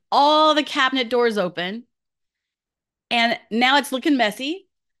all the cabinet doors open, and now it's looking messy,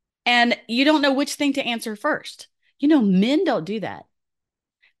 and you don't know which thing to answer first. Men don't do that.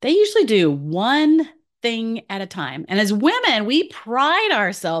 They usually do one thing at a time. And as women, we pride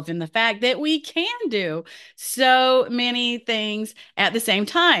ourselves in the fact that we can do so many things at the same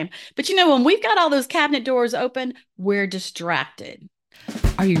time. But when we've got all those cabinet doors open, we're distracted.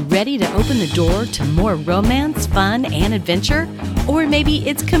 Are you ready to open the door to more romance, fun, and adventure? Or maybe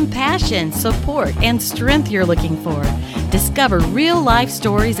it's compassion, support, and strength you're looking for. Discover real-life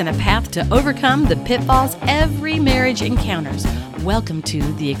stories and a path to overcome the pitfalls every marriage encounters. Welcome to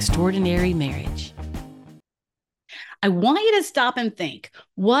The Extraordinary Marriage. I want you to stop and think,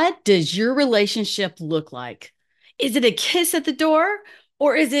 what does your relationship look like? Is it a kiss at the door?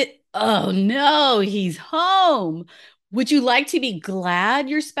 Or is it, oh no, he's home? Would you like to be glad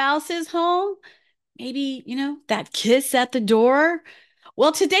your spouse is home? Maybe, that kiss at the door.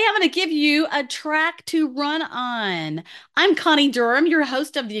 Well, today I'm going to give you a track to run on. I'm Connie Durham, your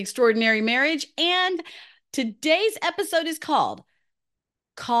host of The Extraordinary Marriage, and today's episode is called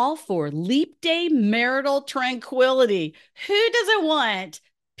Call for Leap Day Marital Tranquility. Who doesn't want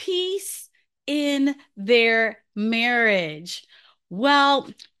peace in their marriage? Well,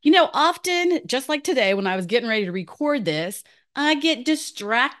 often, just like today, when I was getting ready to record this, I get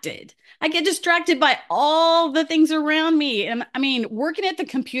distracted. I get distracted by all the things around me. And I mean, working at the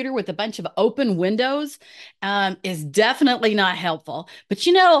computer with a bunch of open windows is definitely not helpful. But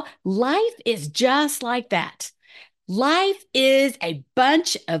life is just like that. Life is a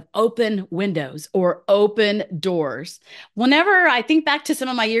bunch of open windows or open doors. Whenever I think back to some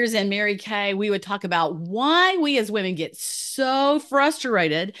of my years in Mary Kay, we would talk about why we as women get so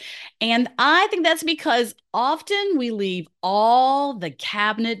frustrated. And I think that's because often we leave all the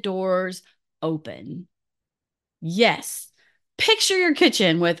cabinet doors open. Yes, picture your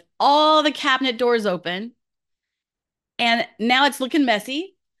kitchen with all the cabinet doors open, and now it's looking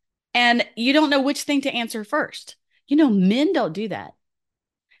messy, and you don't know which thing to answer first. Men don't do that.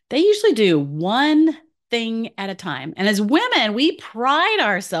 They usually do one thing at a time. And as women, we pride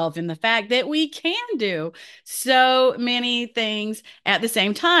ourselves in the fact that we can do so many things at the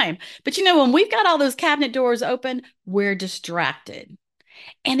same time. But when we've got all those cabinet doors open, we're distracted.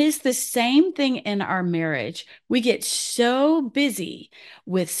 And it's the same thing in our marriage. We get so busy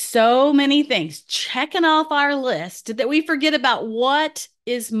with so many things, checking off our list, that we forget about what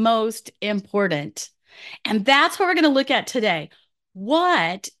is most important. And that's what we're going to look at today.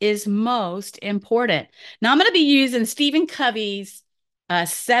 What is most important? Now, I'm going to be using Stephen Covey's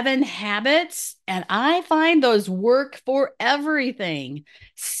 7 habits, and I find those work for everything.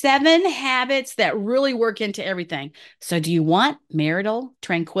 7 habits that really work into everything. So, do you want marital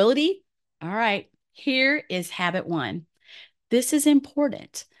tranquility? All right, here is habit 1. This is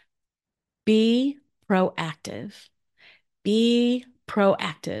important. Be proactive. Be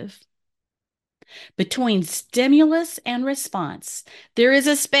proactive. Between stimulus and response, there is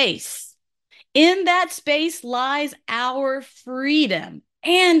a space. In that space lies our freedom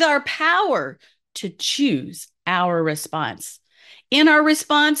and our power to choose our response. In our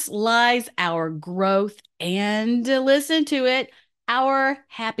response lies our growth and, listen to it, our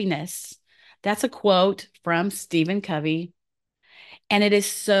happiness. That's a quote from Stephen Covey, and it is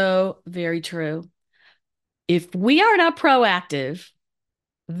so very true. If we are not proactive,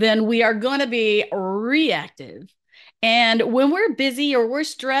 then we are going to be reactive. And when we're busy or we're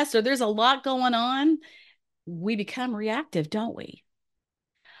stressed or there's a lot going on, we become reactive, don't we?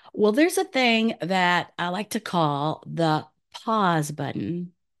 Well, there's a thing that I like to call the pause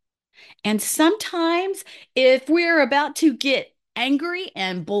button. And sometimes if we're about to get angry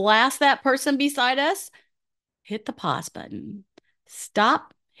and blast that person beside us, hit the pause button.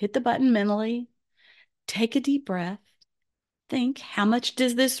 Stop, hit the button mentally, take a deep breath. Think, how much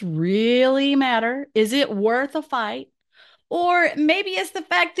does this really matter? Is it worth a fight? Or maybe it's the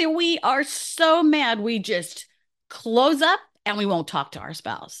fact that we are so mad we just close up and we won't talk to our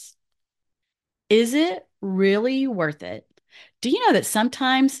spouse. Is it really worth it? Do you know that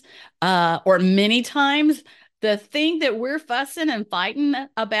sometimes, or many times, the thing that we're fussing and fighting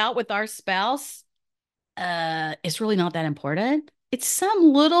about with our spouse it's really not that important. It's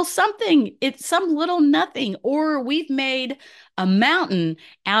some little something. It's some little nothing. Or we've made a mountain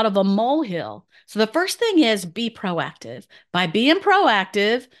out of a molehill. So the first thing is be proactive. By being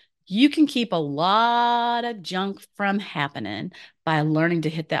proactive, you can keep a lot of junk from happening by learning to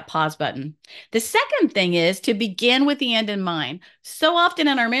hit that pause button. The second thing is to begin with the end in mind. So often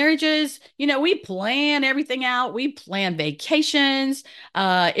in our marriages, we plan everything out. We plan vacations.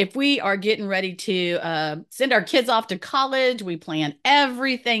 If we are getting ready to send our kids off to college, we plan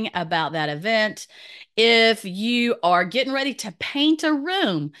everything about that event. If you are getting ready to paint a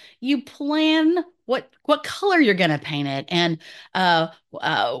room, you plan what color you're going to paint it, and uh,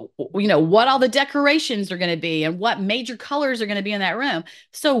 what all the decorations are going to be, and what major colors are going to be in that room.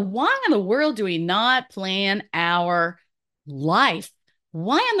 So why in the world do we not plan our life?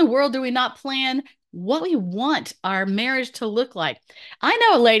 Why in the world do we not plan what we want our marriage to look like? I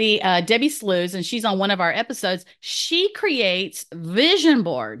know a lady, Debbie Slews, and she's on one of our episodes. She creates vision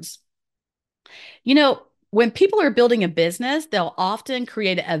boards. When people are building a business, they'll often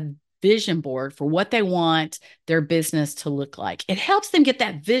create a vision board for what they want their business to look like. It helps them get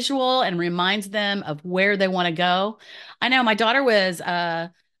that visual and reminds them of where they want to go. I know my daughter was uh,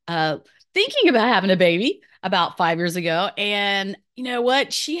 thinking about having a baby about 5 years ago. And you know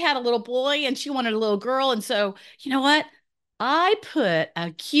what? She had a little boy and she wanted a little girl. And so, you know what? I put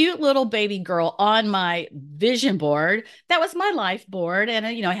a cute little baby girl on my vision board. That was my life board. And,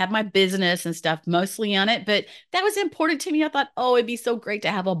 I had my business and stuff mostly on it, but that was important to me. I thought, oh, it'd be so great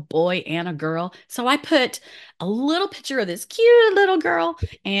to have a boy and a girl. So I put a little picture of this cute little girl.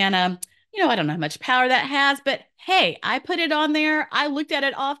 And, I don't know how much power that has, but hey, I put it on there. I looked at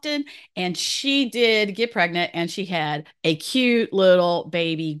it often, and she did get pregnant and she had a cute little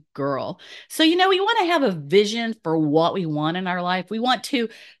baby girl. So, we want to have a vision for what we want in our life. We want to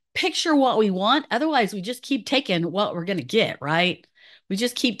picture what we want. Otherwise, we just keep taking what we're going to get, right? We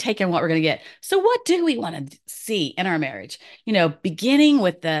just keep taking what we're going to get. So, what do we want to see in our marriage? Beginning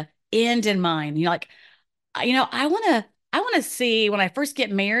with the end in mind. I want to see when I first get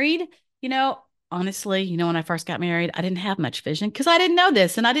married, you know, honestly, when I first got married, I didn't have much vision because I didn't know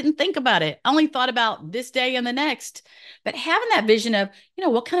this and I didn't think about it. I only thought about this day and the next. But having that vision of,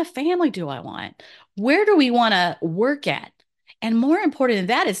 what kind of family do I want? Where do we want to work at? And more important than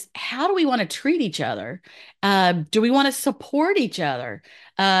that is how do we want to treat each other? Do we want to support each other?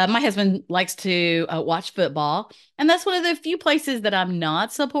 My husband likes to watch football, and that's one of the few places that I'm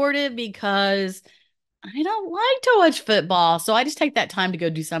not supportive because I don't like to watch football. So I just take that time to go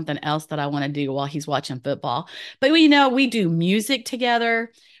do something else that I want to do while he's watching football. But we do music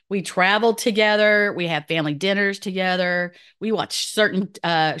together. We travel together. We have family dinners together. We watch certain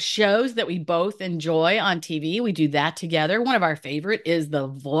shows that we both enjoy on TV. We do that together. One of our favorite is The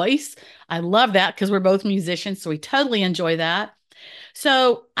Voice. I love that because we're both musicians. So we totally enjoy that.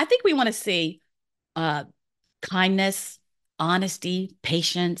 So I think we want to see uh, kindness, honesty,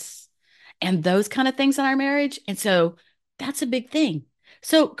 patience, and those kind of things in our marriage. And so that's a big thing.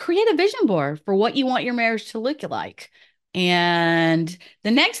 So create a vision board for what you want your marriage to look like. And the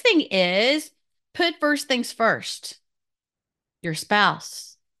next thing is put first things first, your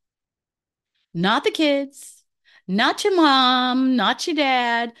spouse, not the kids, not your mom, not your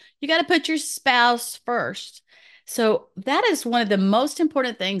dad. You got to put your spouse first. So that is one of the most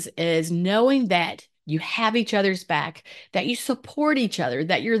important things is knowing that you have each other's back, that you support each other,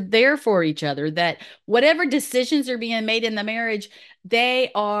 that you're there for each other, that whatever decisions are being made in the marriage,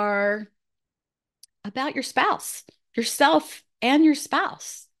 they are about your spouse, yourself and your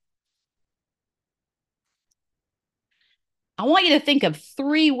spouse. I want you to think of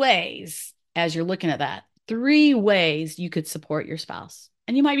 3 ways as you're looking at that. 3 ways you could support your spouse.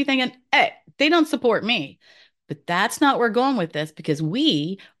 And you might be thinking, hey, they don't support me. But that's not where we're going with this because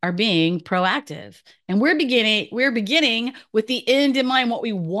we are being proactive. And we're beginning with the end in mind, what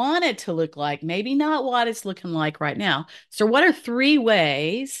we want it to look like, maybe not what it's looking like right now. So what are 3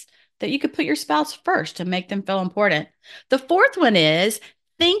 ways that you could put your spouse first to make them feel important? The fourth one is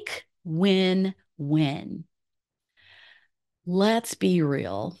think win-win. Let's be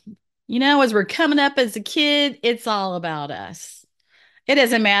real. As we're coming up as a kid, it's all about us. It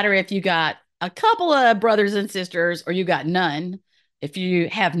doesn't matter if you got a couple of brothers and sisters or you got none. If you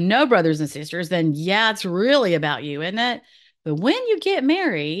have no brothers and sisters, then yeah, it's really about you, isn't it? But when you get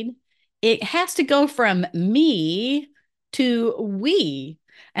married, it has to go from me to we.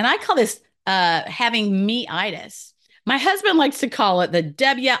 And I call this having me-itis. My husband likes to call it the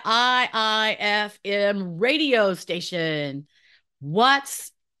WIIFM radio station.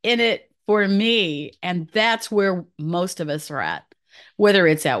 What's in it for me? And that's where most of us are at, whether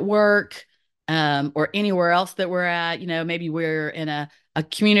it's at work or anywhere else that we're at. Maybe we're in a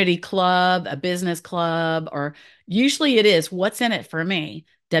community club, a business club, or usually it is what's in it for me,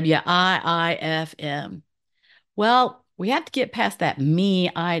 WIIFM. Well, We have to get past that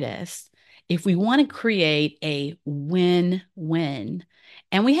me-itis if we want to create a win-win.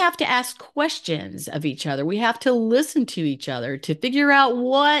 And we have to ask questions of each other. We have to listen to each other to figure out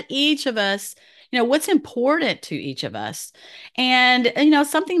what each of us, what's important to each of us. And,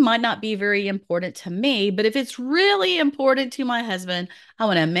 something might not be very important to me, but if it's really important to my husband, I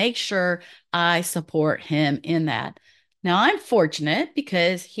want to make sure I support him in that. Now, I'm fortunate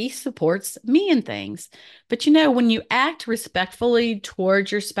because he supports me in things. But when you act respectfully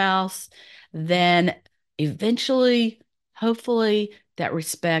towards your spouse, then eventually, hopefully, that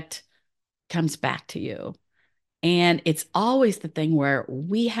respect comes back to you. And it's always the thing where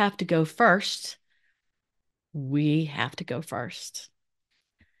we have to go first. We have to go first.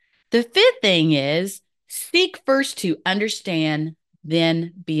 The fifth thing is seek first to understand,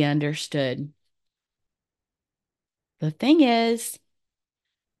 then be understood. The thing is,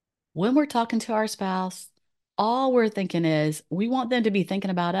 when we're talking to our spouse, all we're thinking is we want them to be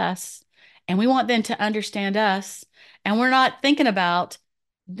thinking about us and we want them to understand us. And we're not thinking about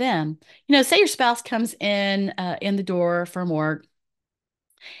them. Say your spouse comes in the door from work,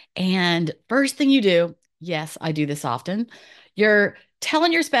 and first thing you do, yes, I do this often, you're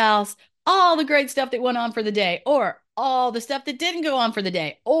telling your spouse all the great stuff that went on for the day, or all the stuff that didn't go on for the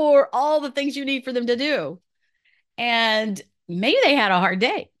day, or all the things you need for them to do. And maybe they had a hard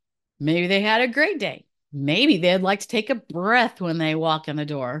day. Maybe they had a great day. Maybe they'd like to take a breath when they walk in the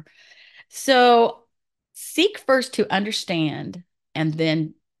door. So seek first to understand and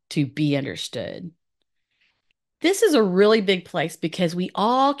then to be understood. This is a really big place because we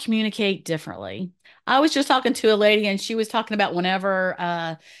all communicate differently. I was just talking to a lady and she was talking about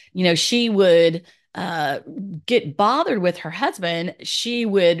whenever she would uh get bothered with her husband, she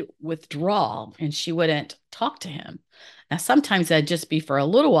would withdraw and she wouldn't talk to him. Now sometimes that'd just be for a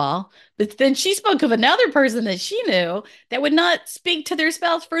little while, but then she spoke of another person that she knew that would not speak to their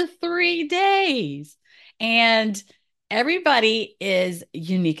spouse for 3 days. And everybody is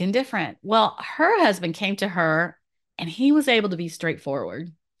unique and different. Well, her husband came to her and he was able to be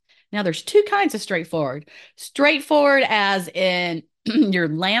straightforward. Now, there's two kinds of straightforward. Straightforward, as in you're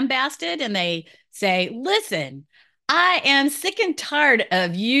lambasted, and they say, listen, I am sick and tired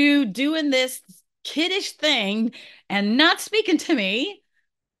of you doing this kiddish thing and not speaking to me.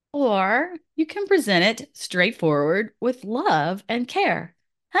 Or you can present it straightforward with love and care.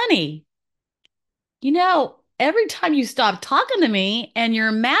 Honey, every time you stop talking to me and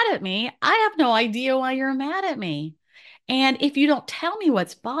you're mad at me, I have no idea why you're mad at me. And if you don't tell me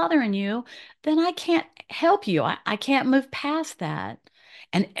what's bothering you, then I can't help you. I can't move past that.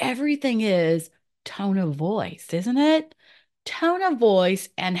 And everything is tone of voice, isn't it? Tone of voice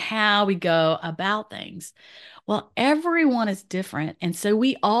and how we go about things. Well, everyone is different. And so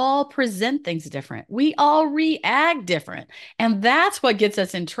we all present things different. We all react different. And that's what gets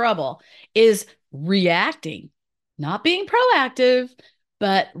us in trouble is reacting, not being proactive,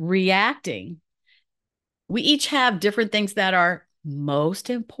 but reacting. We each have different things that are most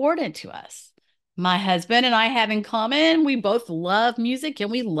important to us. My husband and I have in common, we both love music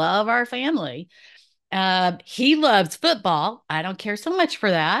and we love our family. He loves football. I don't care so much for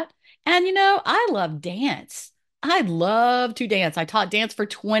that. And I love dance. I love to dance. I taught dance for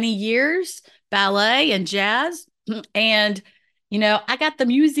 20 years, ballet and jazz. And, I got the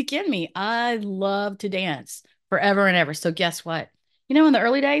music in me. I love to dance forever and ever. So guess what? In the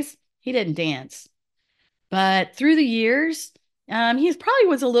early days, he didn't dance. But through the years, he probably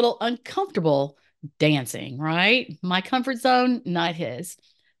was a little uncomfortable dancing, right? My comfort zone, not his.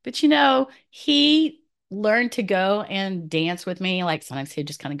 But he learned to go and dance with me. Like sometimes he'd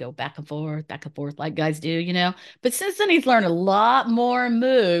just kind of go back and forth, like guys do, But since then, he's learned a lot more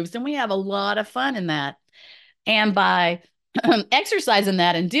moves, and we have a lot of fun in that. And by exercising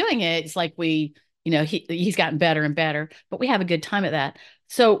that and doing it, it's like he's gotten better and better, but we have a good time at that.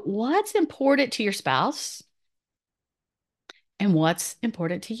 So, what's important to your spouse and what's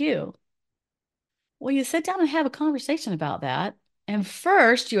important to you? Well, you sit down and have a conversation about that. And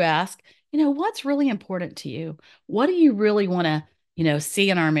first, you ask, what's really important to you? What do you really want to, see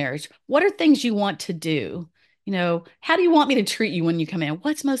in our marriage? What are things you want to do? How do you want me to treat you when you come in?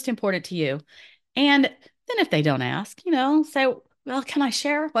 What's most important to you? And then if they don't ask, say, well, can I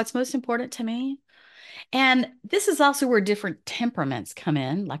share what's most important to me? And this is also where different temperaments come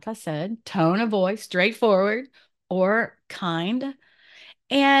in. Like I said, tone of voice, straightforward or kind.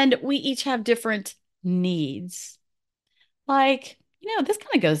 And we each have different needs. Like, this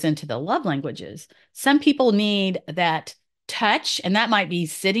kind of goes into the love languages. Some people need that touch, and that might be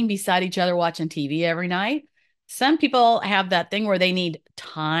sitting beside each other watching TV every night. Some people have that thing where they need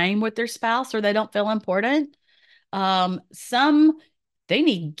time with their spouse or they don't feel important. Some they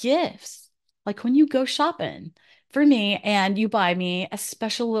need gifts. Like when you go shopping for me and you buy me a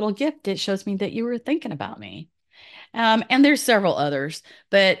special little gift, it shows me that you were thinking about me. And there's several others,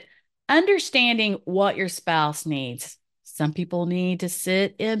 but understanding what your spouse needs. Some people need to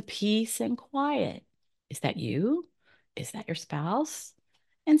sit in peace and quiet. Is that you? Is that your spouse?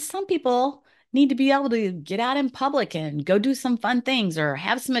 And some people need to be able to get out in public and go do some fun things or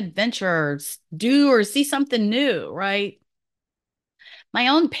have some adventures, do or see something new, right? My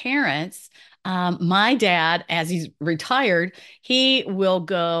own parents, my dad, as he's retired, he will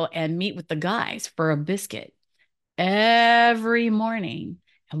go and meet with the guys for a biscuit every morning.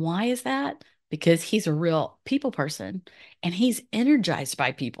 And why is that? Because he's a real people person and he's energized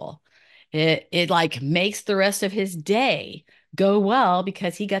by people. It like makes the rest of his day go well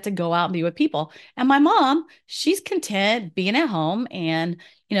because he got to go out and be with people. And my mom, she's content being at home and,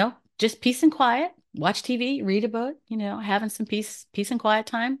 just peace and quiet, watch TV, read a book, having some peace and quiet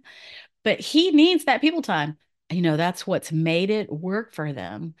time, but he needs that people time. That's what's made it work for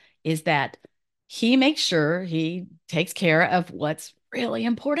them is that he makes sure he takes care of what's really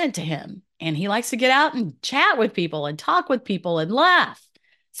important to him. And he likes to get out and chat with people and talk with people and laugh.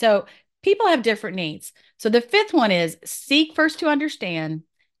 So people have different needs. So the fifth one is seek first to understand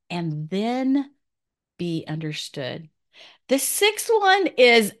and then be understood. The sixth one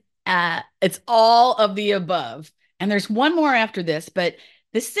is it's all of the above. And there's one more after this, but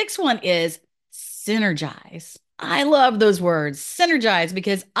the sixth one is synergize. I love those words, synergize,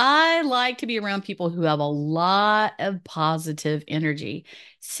 because I like to be around people who have a lot of positive energy.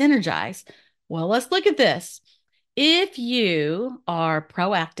 Synergize. Well, let's look at this. If you are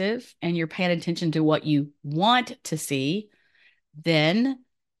proactive and you're paying attention to what you want to see, then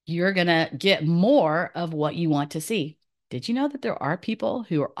you're going to get more of what you want to see. Did you know that there are people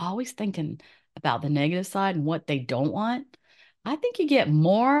who are always thinking about the negative side and what they don't want? I think you get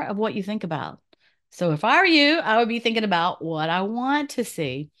more of what you think about. So if I were you, I would be thinking about what I want to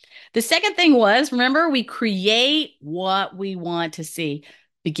see. The second thing was, remember, we create what we want to see.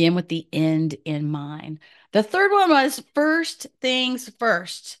 Begin with the end in mind. The third one was first things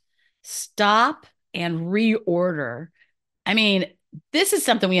first. Stop and reorder. I mean, this is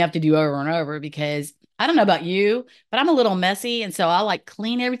something we have to do over and over because I don't know about you, but I'm a little messy. And so I'll like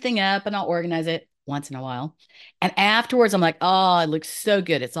clean everything up and I'll organize it once in a while. And afterwards, I'm like, oh, it looks so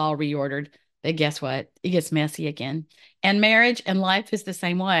good. It's all reordered. But guess what? It gets messy again. And marriage and life is the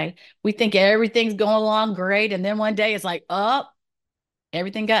same way. We think everything's going along great. And then one day it's like, oh,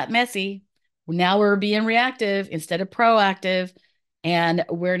 everything got messy. Now we're being reactive instead of proactive. And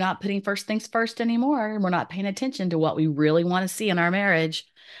we're not putting first things first anymore. We're not paying attention to what we really want to see in our marriage.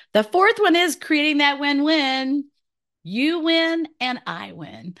 The fourth one is creating that win-win. You win and I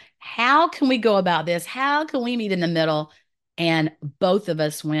win. How can we go about this? How can we meet in the middle and both of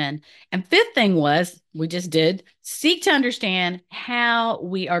us win? And fifth thing was we just did seek to understand how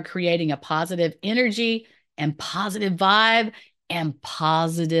we are creating a positive energy and positive vibe and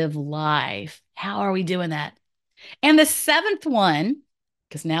positive life. How are we doing that? And the seventh one,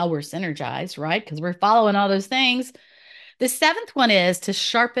 because now we're synergized, right? Because we're following all those things. The seventh one is to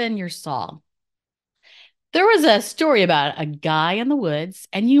sharpen your saw. There was a story about a guy in the woods,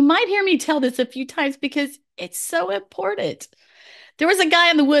 and you might hear me tell this a few times because it's so important. There was a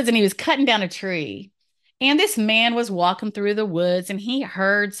guy in the woods and he was cutting down a tree. And this man was walking through the woods and he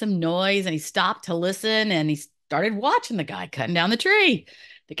heard some noise and he stopped to listen and he started watching the guy cutting down the tree.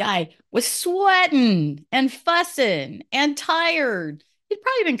 The guy was sweating and fussing and tired. He'd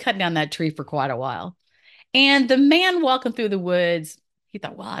probably been cutting down that tree for quite a while. And the man walking through the woods, he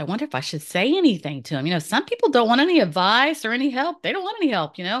thought, well, I wonder if I should say anything to him. Some people don't want any advice or any help. They don't want any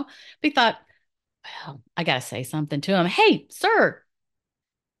help. But he thought, well, I got to say something to him. Hey, sir,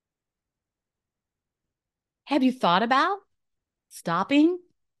 have you thought about stopping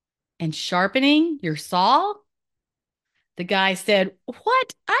and sharpening your saw? The guy said,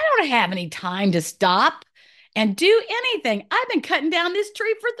 what? I don't have any time to stop and do anything. I've been cutting down this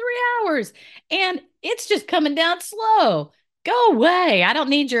tree for 3 hours and it's just coming down slow. Go away. I don't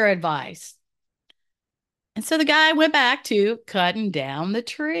need your advice. And so the guy went back to cutting down the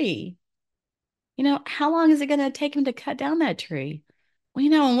tree. How long is it going to take him to cut down that tree? Well,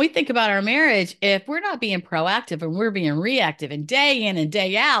 when we think about our marriage, if we're not being proactive and we're being reactive and day in and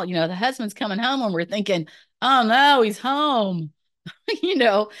day out, the husband's coming home and we're thinking, oh no, he's home. you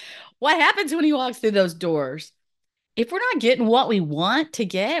know, what happens when he walks through those doors? If we're not getting what we want to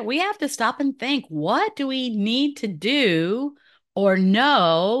get, we have to stop and think, what do we need to do or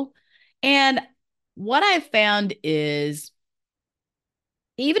know? And what I've found is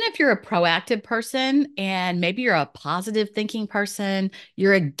Even if you're a proactive person and maybe you're a positive thinking person,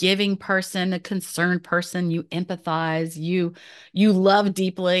 you're a giving person, a concerned person, you empathize, you love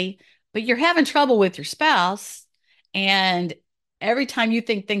deeply, but you're having trouble with your spouse, and every time you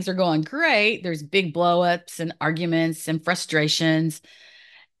think things are going great, there's big blow-ups and arguments and frustrations,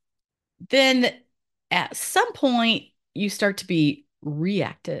 then at some point you start to be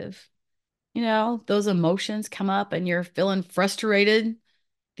reactive. Those emotions come up and you're feeling frustrated,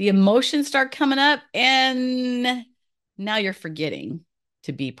 the emotions start coming up, and now you're forgetting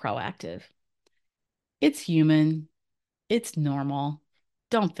to be proactive. It's human. It's normal.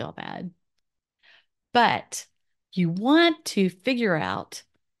 Don't feel bad. But you want to figure out,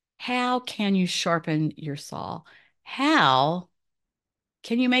 how can you sharpen your saw? How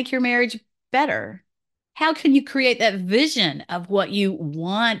can you make your marriage better? How can you create that vision of what you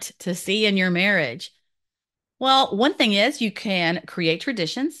want to see in your marriage? Well, one thing is you can create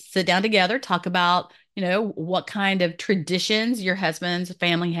traditions, sit down together, talk about, what kind of traditions your husband's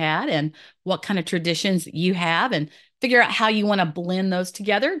family had and what kind of traditions you have, and figure out how you want to blend those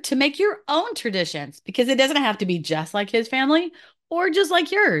together to make your own traditions, because it doesn't have to be just like his family or just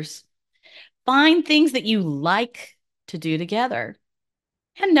like yours. Find things that you like to do together,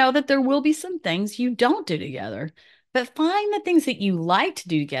 and know that there will be some things you don't do together. But find the things that you like to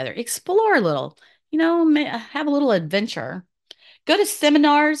do together. Explore a little, have a little adventure. Go to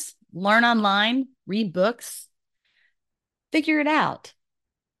seminars, learn online, read books, figure it out.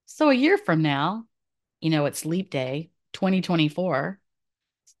 So a year from now, it's Leap Day 2024.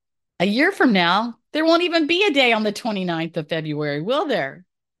 A year from now, there won't even be a day on the 29th of February, will there?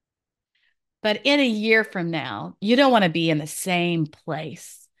 But in a year from now, you don't want to be in the same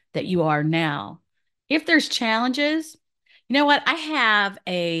place that you are now. If there's challenges, you know what? I have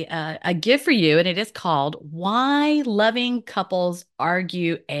a gift for you, and it is called "Why Loving Couples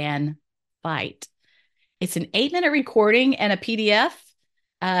Argue and Fight." It's an 8-minute recording and a PDF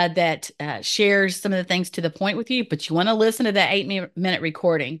that shares some of the things to the point with you, but you want to listen to that 8-minute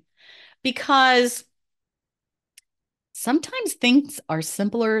recording, because sometimes things are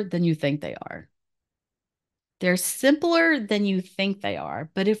simpler than you think they are. They're simpler than you think they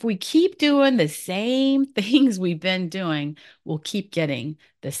are. But if we keep doing the same things we've been doing, we'll keep getting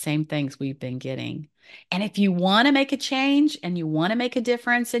the same things we've been getting. And if you want to make a change and you want to make a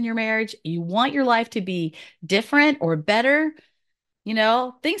difference in your marriage, you want your life to be different or better,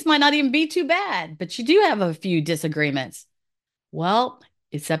 things might not even be too bad, but you do have a few disagreements. Well,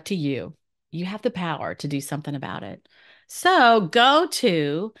 it's up to you. You have the power to do something about it. So go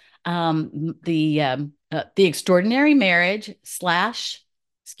to the extraordinary marriage slash,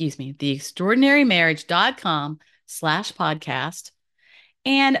 the extraordinarymarriage.com/podcast,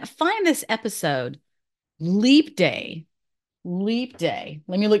 and find this episode, Leap Day. Leap Day.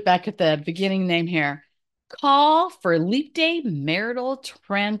 Let me look back at the beginning name here. Call for Leap Day Marital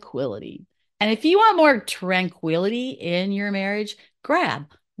Tranquility. And if you want more tranquility in your marriage,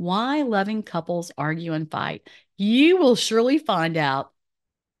 grab Why Loving Couples Argue and Fight. You will surely find out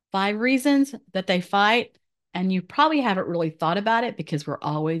 5 reasons that they fight, and you probably haven't really thought about it because we're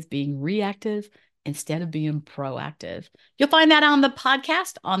always being reactive instead of being proactive. You'll find that on the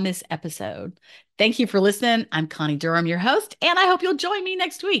podcast on this episode. Thank you for listening. I'm Connie Durham, your host, and I hope you'll join me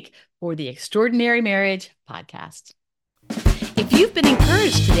next week for the Extraordinary Marriage Podcast. If you've been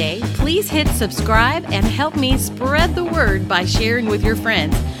encouraged today, please hit subscribe and help me spread the word by sharing with your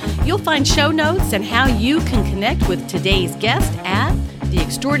friends. You'll find show notes and how you can connect with today's guest at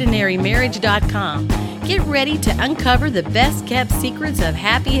theextraordinarymarriage.com. Get ready to uncover the best-kept secrets of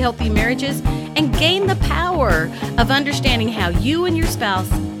happy, healthy marriages and gain the power of understanding how you and your spouse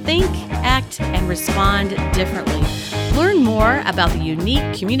think, act, and respond differently. Learn more about the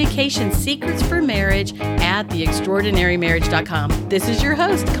unique communication secrets for marriage at theextraordinarymarriage.com. This is your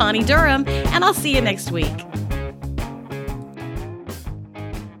host, Connie Durham, and I'll see you next week.